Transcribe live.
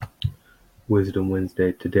Wisdom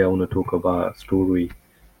Wednesday. Today I want to talk about a story.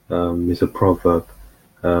 It's a proverb.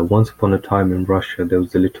 Once upon a time in Russia, there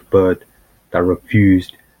was a little bird that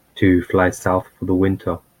refused to fly south for the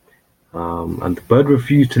winter. And the bird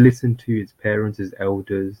refused to listen to its parents, its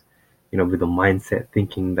elders, with the mindset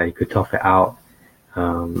thinking that he could tough it out.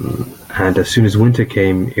 And as soon as winter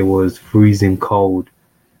came, it was freezing cold.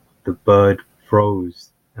 The bird froze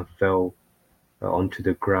and fell onto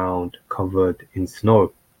the ground covered in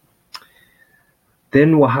snow.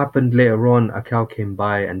 Then what happened later on, a cow came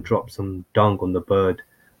by and dropped some dung on the bird.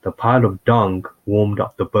 The pile of dung warmed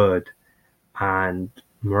up the bird and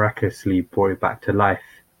miraculously brought it back to life.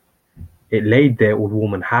 It laid there all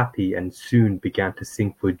warm and happy and soon began to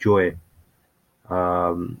sing for joy.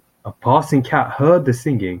 A passing cat heard the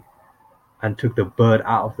singing and took the bird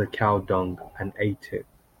out of the cow dung and ate it.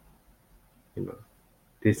 You know,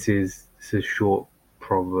 this is a short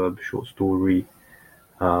proverb, short story.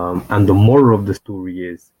 And the moral of the story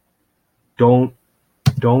is don't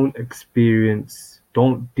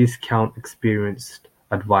discount experienced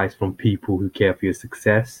advice from people who care for your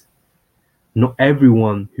success. Not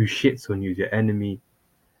everyone who shits on you is your enemy,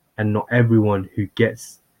 and not everyone who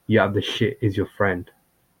gets you out of the shit is your friend.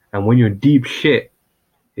 And when you're in deep shit,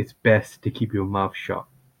 it's best to keep your mouth shut.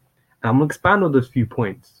 And I'm gonna expand on those few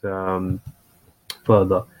points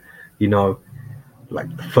further. Like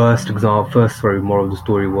the first moral of the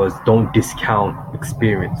story was don't discount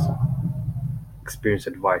experience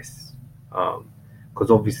advice, because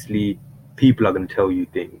obviously people are going to tell you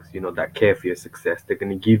things that care for your success. They're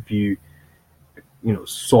going to give you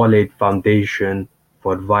solid foundation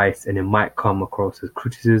for advice, and it might come across as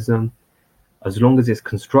criticism. As long as it's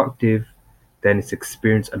constructive, then it's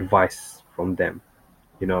experience advice from them.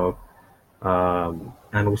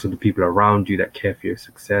 And also the people around you that care for your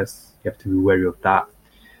success. You have to be wary of that.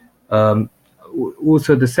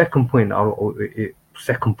 Also, the second point,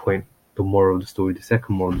 the moral of the story. The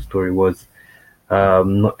second moral of the story was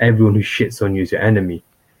not everyone who shits on you is your enemy.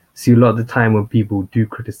 See, a lot of the time when people do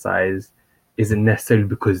criticize, isn't necessarily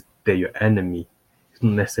because they're your enemy. It's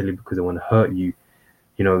not necessarily because they want to hurt you.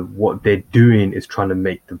 What they're doing is trying to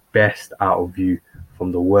make the best out of you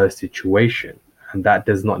from the worst situation. And that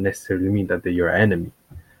does not necessarily mean that they're your enemy.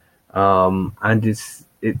 And it's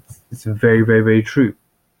very, very, very true.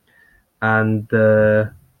 And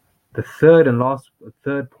the third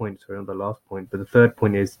point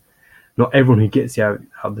is not everyone who gets you out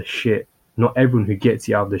of the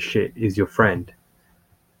shit is your friend.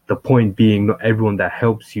 The point being, not everyone that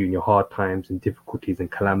helps you in your hard times and difficulties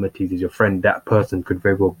and calamities is your friend. That person could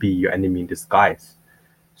very well be your enemy in disguise.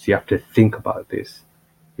 So you have to think about this.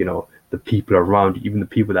 The people around you, even the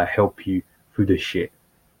people that help you through the shit,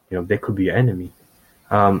 they could be your enemy.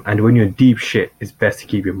 And when you're in deep shit, it's best to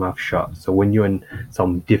keep your mouth shut. So when you're in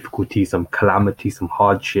some difficulty, some calamity, some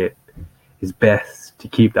hardship, it's best to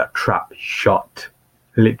keep that trap shut,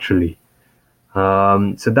 literally.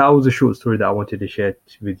 So that was a short story that I wanted to share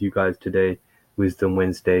with you guys today. Wisdom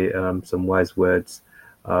Wednesday, some wise words.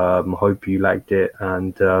 Hope you liked it,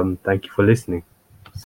 and thank you for listening.